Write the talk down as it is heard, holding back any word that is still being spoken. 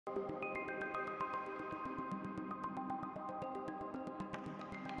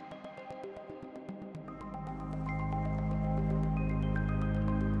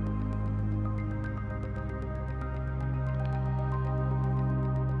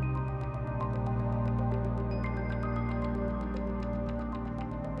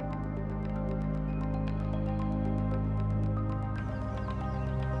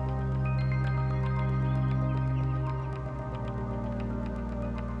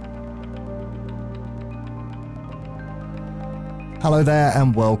Hello there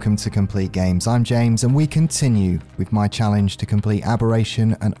and welcome to Complete Games. I'm James and we continue with my challenge to complete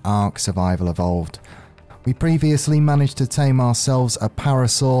Aberration and Ark Survival Evolved. We previously managed to tame ourselves a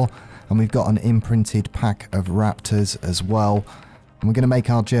parasaur and we've got an imprinted pack of raptors as well. And we're going to make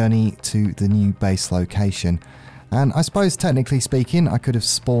our journey to the new base location. And I suppose technically speaking I could have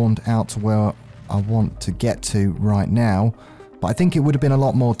spawned out to where I want to get to right now, but I think it would have been a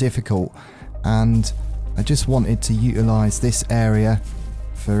lot more difficult, and I just wanted to utilise this area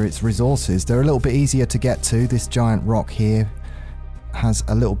for its resources. They're a little bit easier to get to. This giant rock here has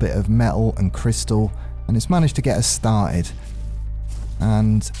a little bit of metal and crystal, and it's managed to get us started.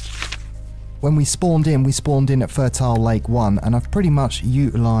 And when we spawned in at Fertile Lake 1, and I've pretty much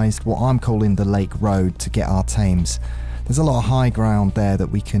utilised what I'm calling the Lake Road to get our tames. There's a lot of high ground there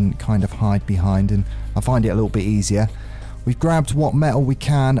that we can kind of hide behind, and I find it a little bit easier. We've grabbed what metal we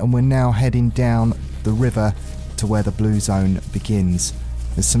can and we're now heading down the river to where the blue zone begins.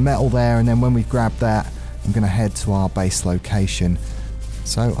 There's some metal there, and then when we've grabbed that I'm going to head to our base location.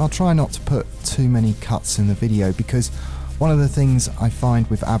 So I'll try not to put too many cuts in the video, because one of the things I find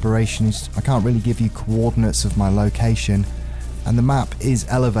with Aberration is I can't really give you coordinates of my location, and the map is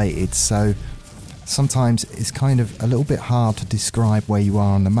elevated, so sometimes it's kind of a little bit hard to describe where you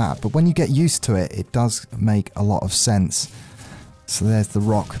are on the map, but when you get used to it, it does make a lot of sense. So there's the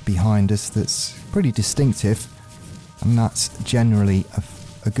rock behind us that's pretty distinctive, and that's generally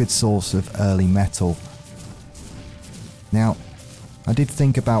a good source of early metal. Now, I did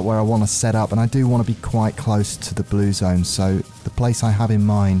think about where I want to set up, and I do want to be quite close to the blue zone, so the place I have in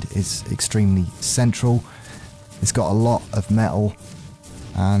mind is extremely central. It's got a lot of metal,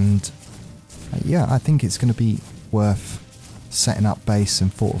 and yeah, I think it's going to be worth setting up base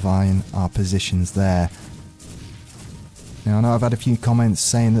and fortifying our positions there. Now, I know I've had a few comments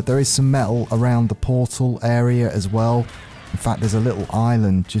saying that there is some metal around the portal area as well. In fact, there's a little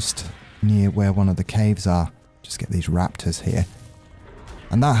island just near where one of the caves are. Just get these raptors here.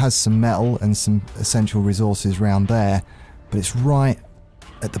 And that has some metal and some essential resources around there, but it's right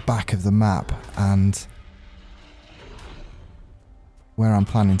at the back of the map, and where I'm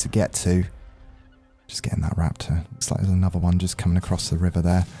planning to get to. Just getting that raptor. Looks like there's another one just coming across the river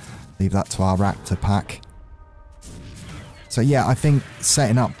there. Leave that to our raptor pack. So yeah, I think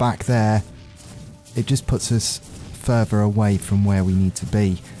setting up back there, it just puts us further away from where we need to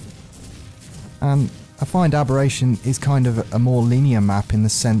be. And I find Aberration is kind of a more linear map in the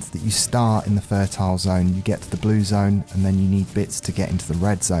sense that you start in the fertile zone, you get to the blue zone, and then you need bits to get into the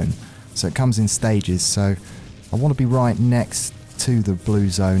red zone. So it comes in stages, so I want to be right next to the blue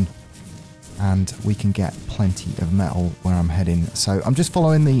zone, and we can get plenty of metal where I'm heading. So I'm just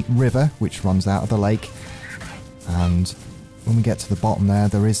following the river which runs out of the lake, and when we get to the bottom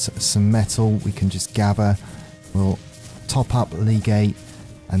there is some metal we can just gather. We'll top up Legate,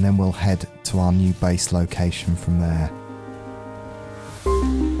 and then we'll head to our new base location from there.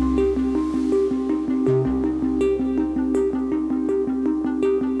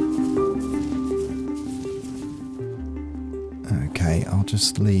 Okay, I'll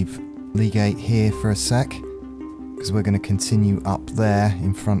just leave Legate here for a sec, because we're going to continue up there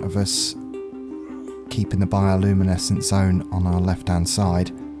in front of us, keeping the bioluminescent zone on our left hand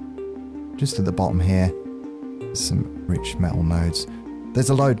side. Just at the bottom here, some rich metal nodes. There's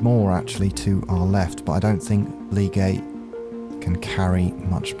a load more actually to our left, but I don't think Legate can carry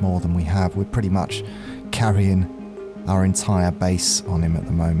much more than we have. We're pretty much carrying our entire base on him at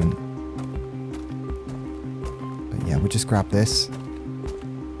the moment. But yeah, we'll just grab this.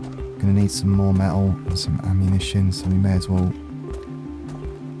 Gonna need some more metal and some ammunition, so we may as well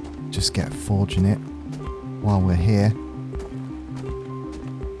just get forging it while we're here.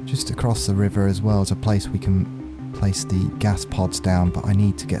 Just across the river as well is a place we can place the gas pods down, but I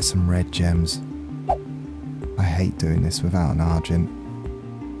need to get some red gems. I hate doing this without an Argent.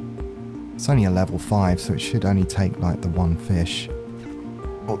 It's only a level 5, so it should only take like the one fish.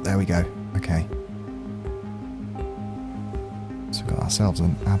 Oh, there we go. Okay. So we've got ourselves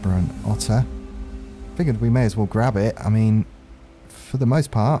an aberrant otter. Figured we may as well grab it. I mean, for the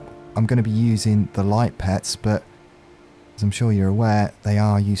most part, I'm going to be using the light pets, but As I'm sure you're aware, they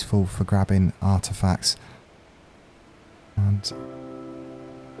are useful for grabbing artifacts. And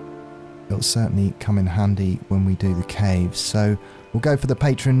it'll certainly come in handy when we do the caves. So we'll go for the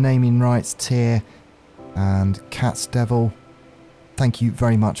patron naming rights tier and Cat's Devil. Thank you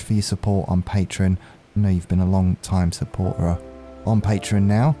very much for your support on Patreon. I know you've been a long time supporter on Patreon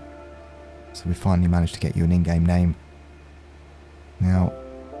now. So we finally managed to get you an in-game name. Now,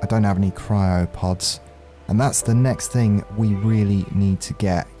 I don't have any cryopods. And that's the next thing we really need to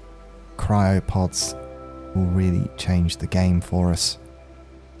get. Cryopods will really change the game for us.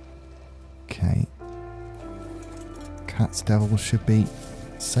 Okay. Cat's Devil should be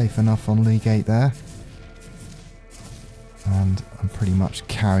safe enough on Legate there. And I'm pretty much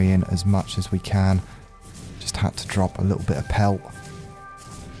carrying as much as we can. Just had to drop a little bit of pelt.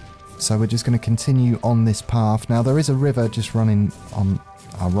 So we're just going to continue on this path. Now there is a river just running on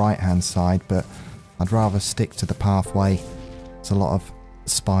our right hand side, but I'd rather stick to the pathway. There's a lot of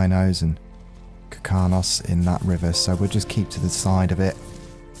Spinos and Kukanos in that river, so we'll just keep to the side of it,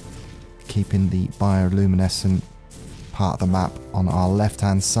 keeping the bioluminescent part of the map on our left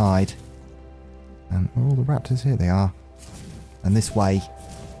hand side. And are all the raptors? Here they are. And this way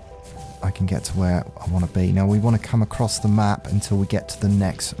I can get to where I want to be. Now we want to come across the map until we get to the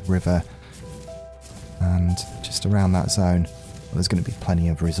next river, and just around that zone, well, there's going to be plenty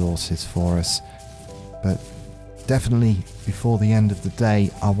of resources for us. But definitely before the end of the day,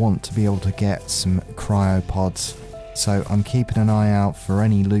 I want to be able to get some cryopods. So I'm keeping an eye out for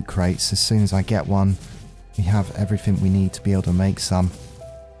any loot crates. As soon as I get one, we have everything we need to be able to make some.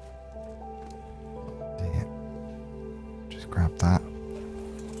 Dear. Just grab that.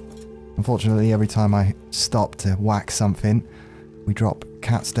 Unfortunately, every time I stop to whack something, we drop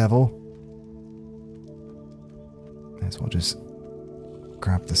Cat's Devil. May as well just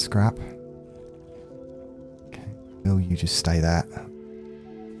grab the scrap. Okay, Will, you just stay there.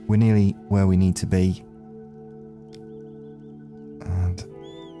 We're nearly where we need to be. And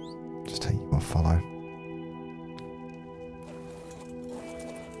just take your follow.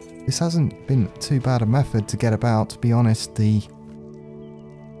 This hasn't been too bad a method to get about, to be honest. The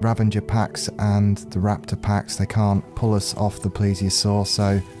Ravager packs and the Raptor packs, they can't pull us off the plesiosaur,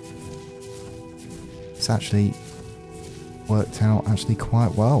 so it's actually worked out actually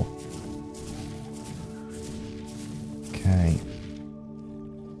quite well. Okay,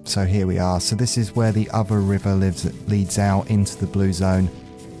 so here we are. So this is where the other river leads out into the blue zone,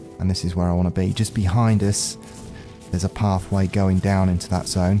 and this is where I want to be. Just behind us there's a pathway going down into that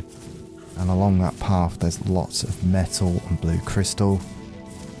zone, and along that path there's lots of metal and blue crystal.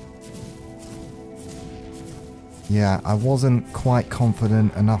 Yeah, I wasn't quite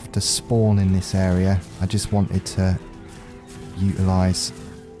confident enough to spawn in this area. I just wanted to utilise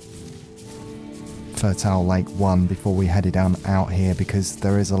Fertile Lake 1 before we headed out here, because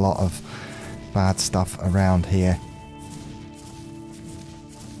there is a lot of bad stuff around here.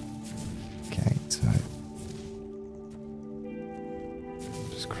 Okay, so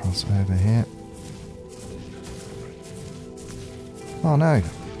just cross over here. Oh no,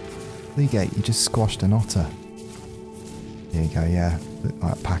 Legate, you just squashed an otter. There you go, yeah. Look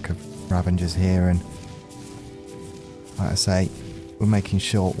like a pack of Ravengers here, and like I say, we're making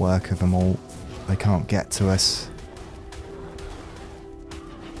short work of them all. They can't get to us.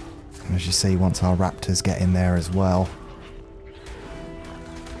 And as you see, once our Raptors get in there as well.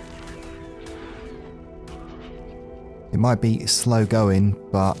 It might be slow going,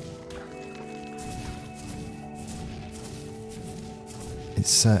 but it's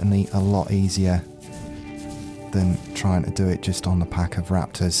certainly a lot easier than trying to do it just on the pack of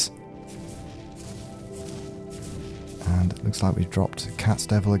Raptors. And it looks like we've dropped Cat's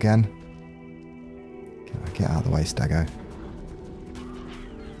Devil again. Get out of the way, Stego.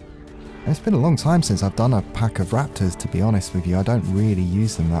 It's been a long time since I've done a pack of Raptors, to be honest with you. I don't really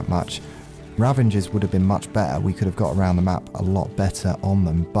use them that much. Ravengers would have been much better. We could have got around the map a lot better on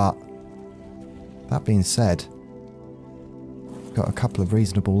them, but that being said, got a couple of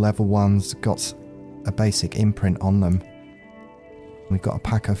reasonable level ones, got a basic imprint on them. We've got a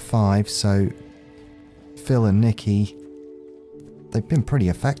pack of 5, so Phil and Nikki, they've been pretty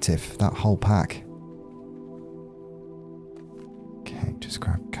effective, that whole pack. Okay, just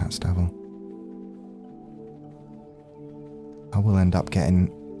grab Cat's Devil. I will end up getting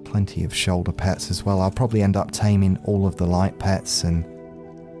plenty of shoulder pets as well. I'll probably end up taming all of the light pets, and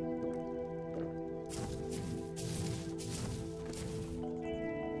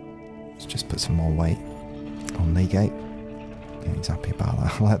let's just put some more weight on Legate. Yeah, he's happy about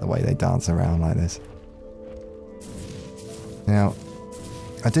that. I like the way they dance around like this. Now,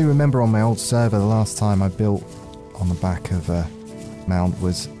 I do remember on my old server the last time I built on the back of a mount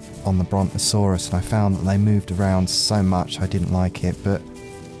was on the Brontosaurus, and I found that they moved around so much I didn't like it, but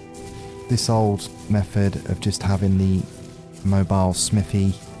this old method of just having the mobile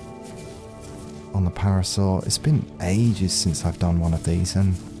smithy on the Parasaur, it's been ages since I've done one of these,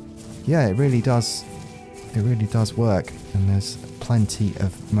 and yeah, it really does work, and there's plenty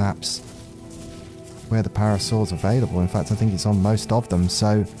of maps where the Parasaur's available. In fact, I think it's on most of them,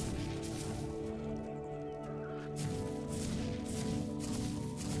 so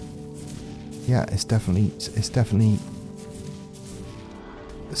yeah, it's definitely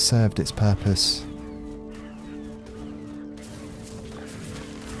served its purpose.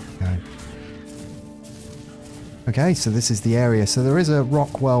 Okay, so this is the area. So there is a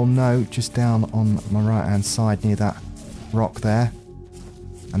Rockwell note just down on my right hand side near that rock there.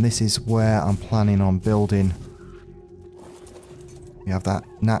 And this is where I'm planning on building. We have that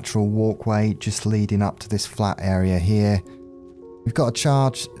natural walkway just leading up to this flat area here. We've got a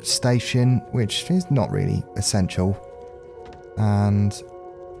charge station, which is not really essential. And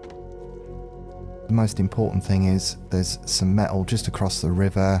the most important thing is there's some metal just across the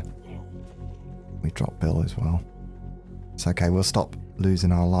river. We dropped Bill as well. It's okay, we'll stop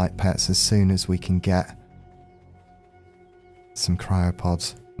losing our light pets as soon as we can get some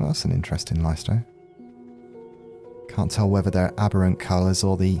cryopods. Well, that's an interesting Lystro. Can't tell whether they're aberrant colours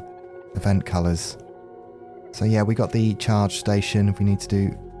or the event colours. So yeah, we got the charge station if we need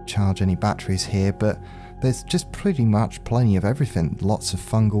to charge any batteries here, but there's just pretty much plenty of everything. Lots of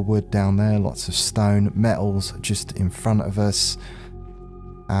fungal wood down there, lots of stone, metals just in front of us,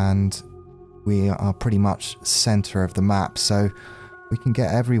 and we are pretty much centre of the map, so we can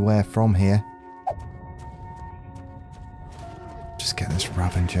get everywhere from here. Just get this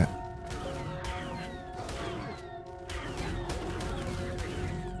Ravager.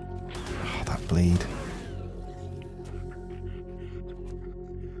 Oh, that bleed.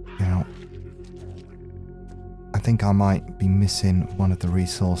 Now, I think I might be missing one of the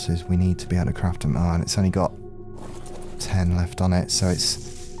resources we need to be able to craft them. Oh, and it's only got 10 left on it, so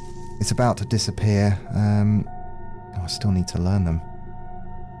it's about to disappear. Oh, I still need to learn them.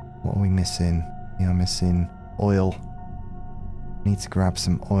 What are we missing? We are missing oil. Need to grab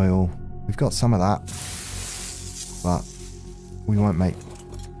some oil. We've got some of that, but we won't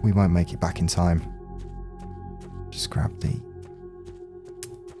make it back in time. Just grab the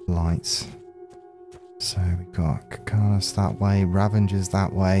lights. So we've got Kakarnas that way, Ravengers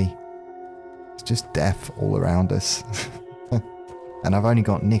that way. It's just death all around us. And I've only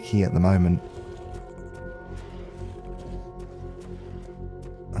got Nikki at the moment.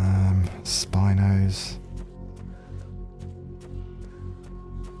 Spinos.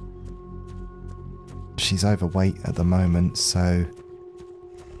 She's overweight at the moment, so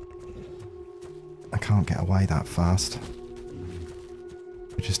I can't get away that fast.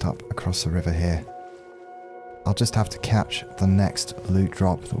 We're just up across the river here. I'll just have to catch the next loot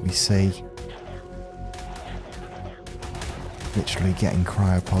drop that we see. Literally getting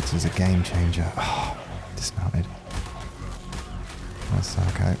cryopods is a game changer. Oh, dismounted. That's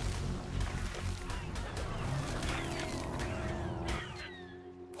okay.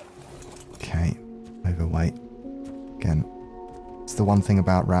 Okay, overweight. Again, it's the one thing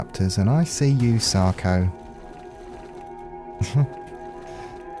about Raptors, and I see you, Sarko.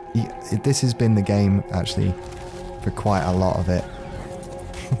 This has been the game, actually, for quite a lot of it.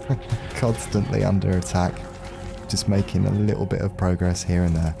 Constantly under attack. Just making a little bit of progress here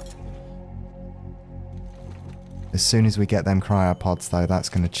and there. As soon as we get them cryopods, though, that's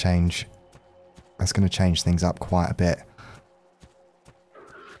going to change. That's going to change things up quite a bit.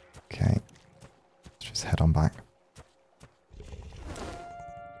 Okay. Let's just head on back.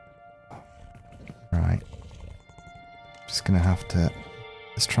 Right. Just going to have to...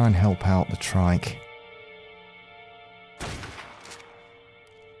 Let's try and help out the trike.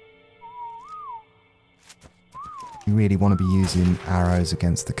 You really want to be using arrows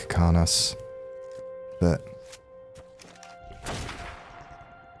against the Kakarnas, but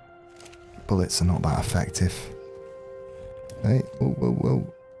bullets are not that effective. Hey, whoa, whoa,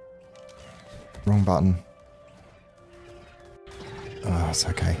 whoa. Wrong button. Oh, it's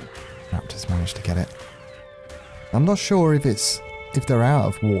okay. Raptors managed to get it. I'm not sure if they're out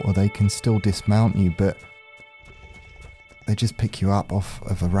of water, they can still dismount you, but they just pick you up off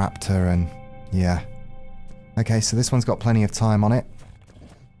of a raptor, and yeah. Okay, so this one's got plenty of time on it.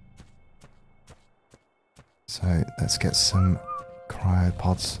 So let's get some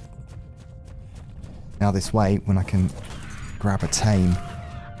cryopods. Now this way, when I can grab a tame,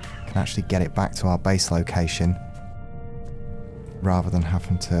 I can actually get it back to our base location rather than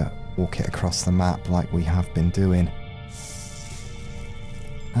having to walk it across the map like we have been doing.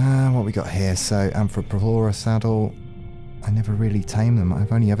 What we got here? So, Anthropolora saddle. I never really tamed them.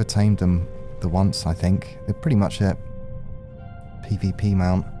 I've only ever tamed them the once, I think. They're pretty much a PvP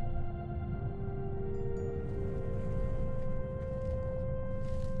mount.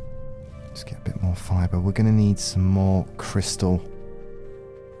 Just get a bit more fibre. We're going to need some more crystal.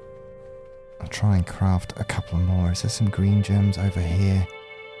 I'll try and craft a couple more. Is there some green gems over here?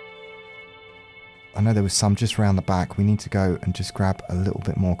 I know there was some just around the back. We need to go and just grab a little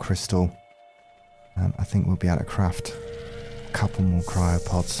bit more crystal. I think we'll be able to craft a couple more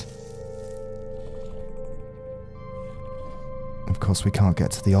cryopods. Of course, we can't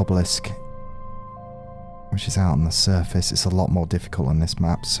get to the obelisk, which is out on the surface. It's a lot more difficult on this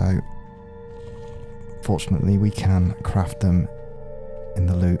map, so fortunately we can craft them in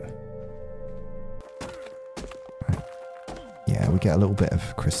the loot. Right. Yeah, we get a little bit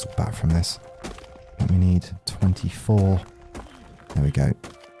of crystal back from this. We need 24. There we go.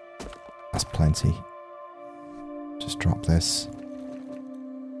 That's plenty. Just drop this.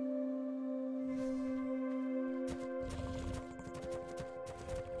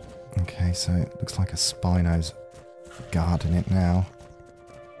 Okay, so it looks like a Spino's guarding it now.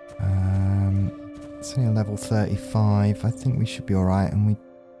 It's only a level 35. I think we should be alright, and we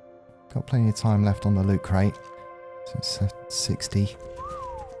got plenty of time left on the loot crate. So it's 60.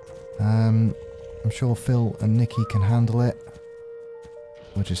 I'm sure Phil and Nikki can handle it.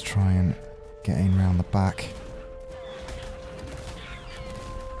 We'll just try and get in round the back.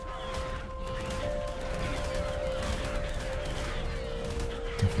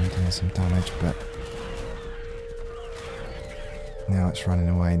 Definitely doing some damage, but now it's running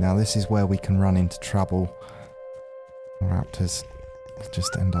away. Now this is where we can run into trouble. The Raptors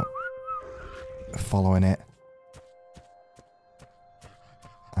just end up following it.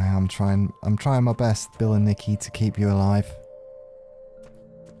 I'm trying my best, Bill and Nikki, to keep you alive.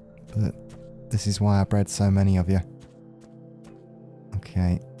 But this is why I bred so many of you.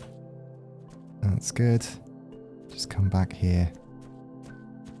 Okay. That's good. Just come back here.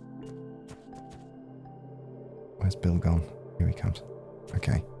 Where's Bill gone? Here he comes.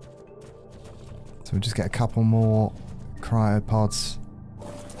 Okay. So we'll just get a couple more cryopods.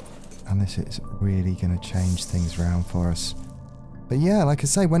 And this is really going to change things around for us. But yeah, like I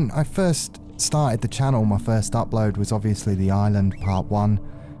say, when I first started the channel, my first upload was obviously the Island Part 1.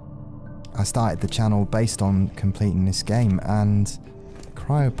 I started the channel based on completing this game, and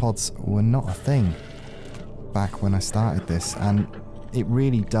cryopods were not a thing back when I started this, and it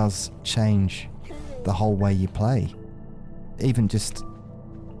really does change the whole way you play. Even just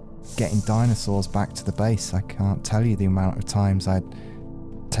getting dinosaurs back to the base, I can't tell you the amount of times I'd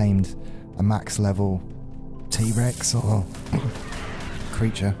tamed a max level T-Rex or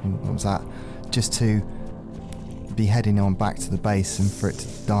creature, what was that, just to be heading on back to the base and for it to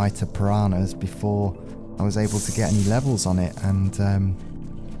die to piranhas before I was able to get any levels on it. And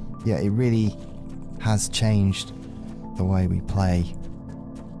yeah, it really has changed the way we play,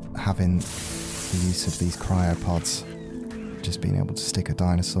 having the use of these cryopods, just being able to stick a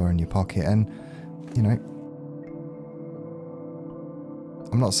dinosaur in your pocket. And you know,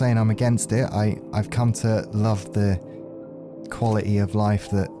 I'm not saying I'm against it. I've come to love the quality of life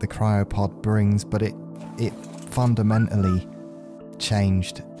that the cryopod brings, but it fundamentally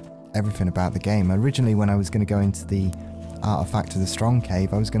changed everything about the game. Originally, when I was going to go into the artifact of the Strong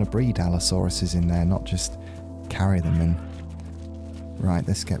Cave, I was going to breed Allosauruses in there, not just carry them in. Right,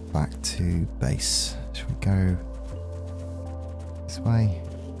 let's get back to base. Should we go this way?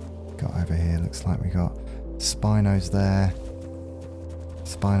 Got over here, looks like we got Spinos there.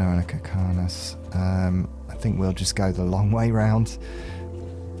 Spino and a Cacanus. I think we'll just go the long way round.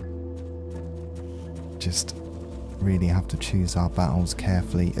 Just really have to choose our battles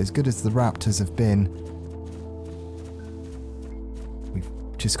carefully. As good as the Raptors have been, we've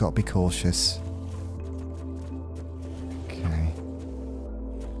just got to be cautious. Okay.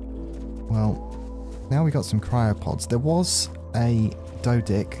 Well, now we got some cryopods. There was a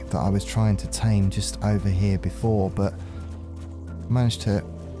Dodic that I was trying to tame just over here before, but managed to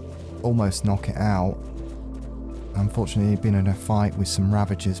almost knock it out. Unfortunately, he'd been in a fight with some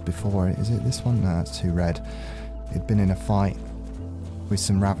Ravagers before. Is it this one? No, it's too red. He'd been in a fight with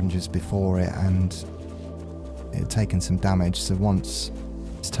some Ravagers before it, and it had taken some damage. So once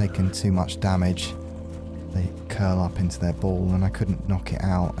it's taken too much damage, they curl up into their ball, and I couldn't knock it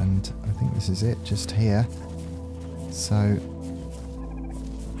out. And I think this is it, just here. So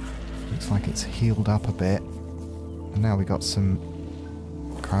looks like it's healed up a bit, and now we got some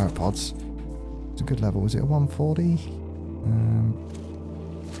cryopods. It's a good level. Was it a 140?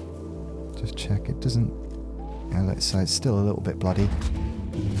 Just check it doesn't... Yeah, let's say it's still a little bit bloody.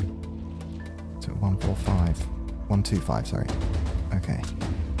 It's at 145. 125, sorry. Okay.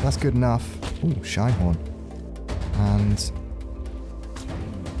 That's good enough. Ooh, Shinehorn. And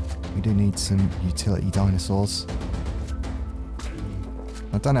we do need some utility dinosaurs.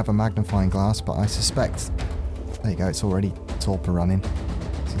 I don't have a magnifying glass, but I suspect... There you go, it's already torpor running.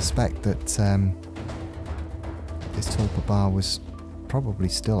 I suspect that this torpor bar was probably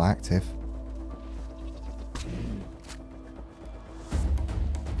still active.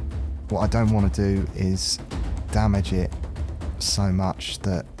 What I don't want to do is damage it so much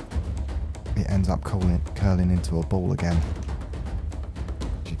that it ends up curling into a ball again.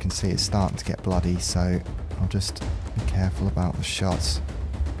 As you can see, it's starting to get bloody, so I'll just be careful about the shots.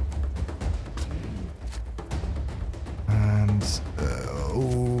 And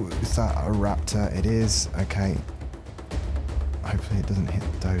oh, is that a raptor? It is. Okay. Hopefully it doesn't hit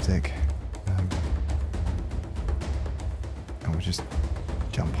the Dodic. And we'll just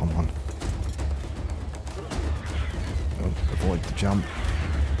jump on one. Oh, avoid the jump.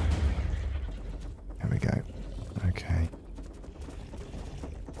 There we go. Okay.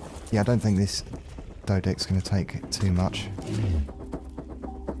 Yeah, I don't think this Dodic's going to take too much.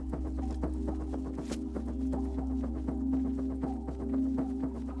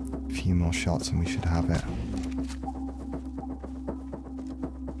 A few more shots and we should have it.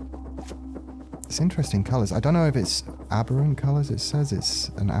 It's interesting colours. I don't know if it's aberrant colours. It says it's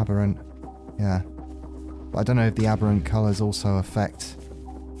an aberrant. Yeah. But I don't know if the aberrant colours also affect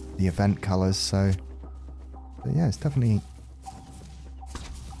the event colours, so... But yeah, it's definitely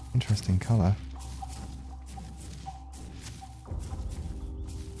interesting colour.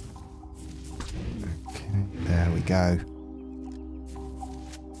 Okay, there we go.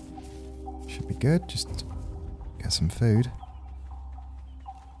 Should be good. Just get some food.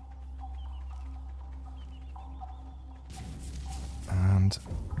 And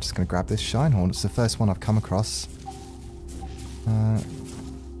I'm just going to grab this Shinehorn. It's the first one I've come across.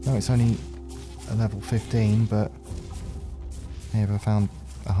 No, it's only a level 15, but hey, if I found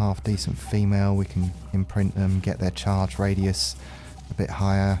a half decent female, we can imprint them, get their charge radius a bit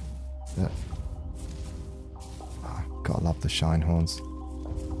higher. But oh, gotta love the Shinehorns.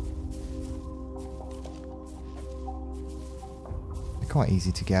 They're quite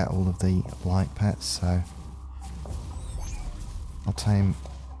easy to get, all of the light pets, so I'll tame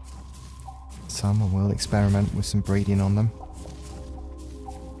some and we'll experiment with some breeding on them.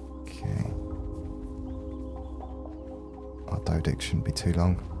 Okay. Our Dodic shouldn't be too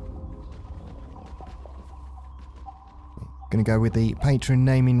long. Gonna go with the patron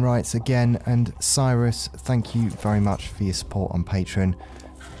naming rights again, and Cyrus, thank you very much for your support on Patreon.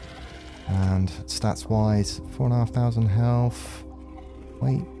 And stats wise, 4,500 health,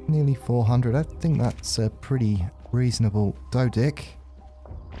 weight nearly 400. I think that's a pretty reasonable Dodic.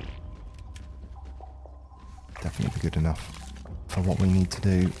 Definitely good enough for what we need to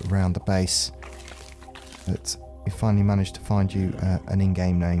do around the base. But we finally managed to find you an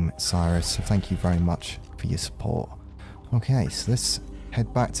in-game name, Cyrus, so thank you very much for your support. Okay, so let's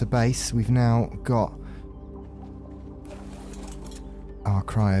head back to base. We've now got our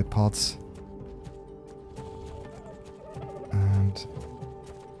cryopods. And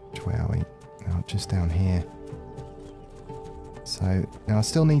which way are we? Oh, just down here. So now I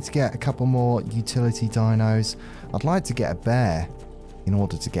still need to get a couple more utility dinos. I'd like to get a bear in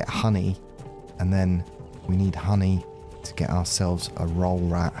order to get honey, and then we need honey to get ourselves a roll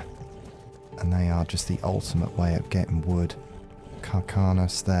rat, and they are just the ultimate way of getting wood.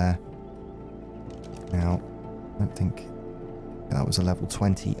 Carcanus there. Now, I don't think that was a level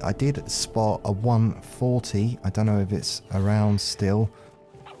 20. I did spot a 140. I don't know if it's around still.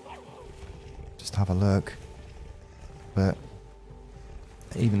 Just have a look. But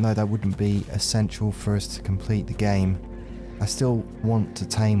even though that wouldn't be essential for us to complete the game, I still want to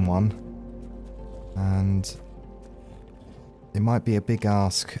tame one. And it might be a big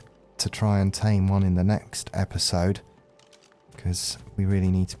ask to try and tame one in the next episode, because we really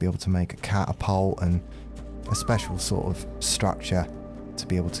need to be able to make a catapult and a special sort of structure to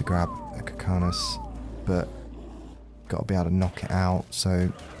be able to grab a Carcanus, but got to be able to knock it out. So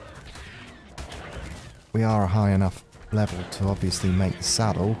we are a high enough level to obviously make the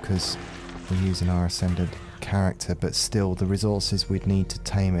saddle, because we're using our ascended character, but still the resources we'd need to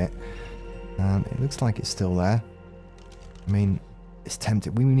tame it, and it looks like it's still there. I mean, it's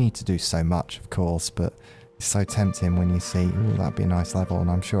tempting. We need to do so much, of course, but it's so tempting when you see, ooh, that'd be a nice level, and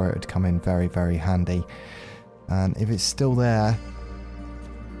I'm sure it would come in very, very handy. And if it's still there,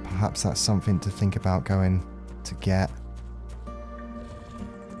 perhaps that's something to think about going to get.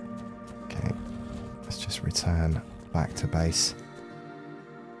 Okay, Let's return back to base.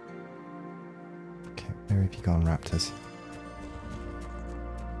 Okay, where have you gone, Raptors?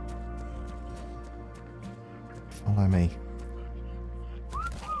 Follow me.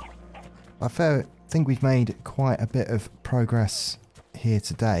 I think we've made quite a bit of progress here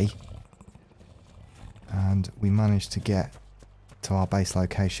today. And we managed to get to our base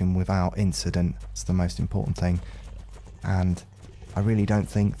location without incident. It's the most important thing. And I really don't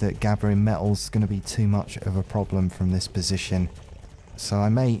think that gathering metal's going to be too much of a problem from this position. So I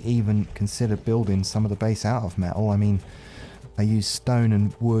may even consider building some of the base out of metal. I mean, I used stone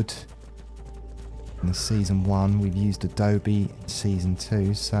and wood in Season 1. We've used adobe in Season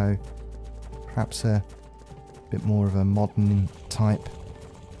 2. So perhaps a bit more of a modern type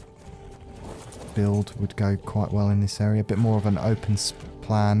build would go quite well in this area. A bit more of an open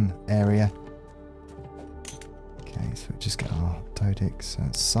plan area. Okay, so we just get our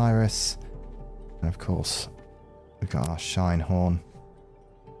Dodix, Cyrus, and of course we've got our Shine Horn,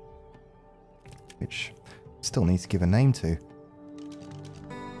 which still need to give a name to.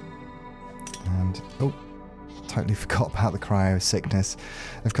 And oh, totally forgot about the cryo sickness.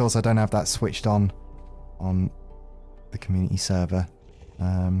 Of course, I don't have that switched on the community server.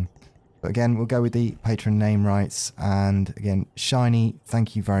 But again, we'll go with the patron name rights. And again, Shiny,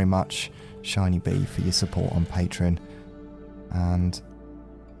 thank you very much, Shiny B, for your support on Patreon. And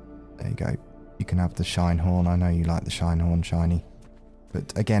there you go. You can have the Shine Horn. I know you like the Shine Horn, Shiny.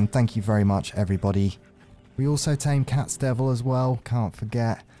 But again, thank you very much, everybody. We also tamed Cat's Devil as well. Can't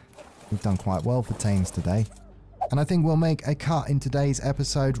forget. We've done quite well for tames today. And I think we'll make a cut in today's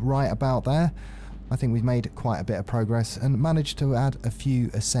episode right about there. I think we've made quite a bit of progress and managed to add a few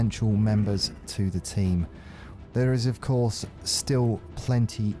essential members to the team. There is, of course, still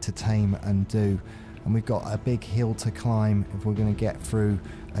plenty to tame and do, and we've got a big hill to climb if we're going to get through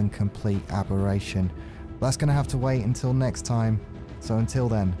and complete Aberration. That's going to have to wait until next time. So until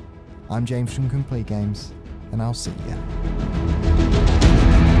then, I'm James from Complete Games, and I'll see you.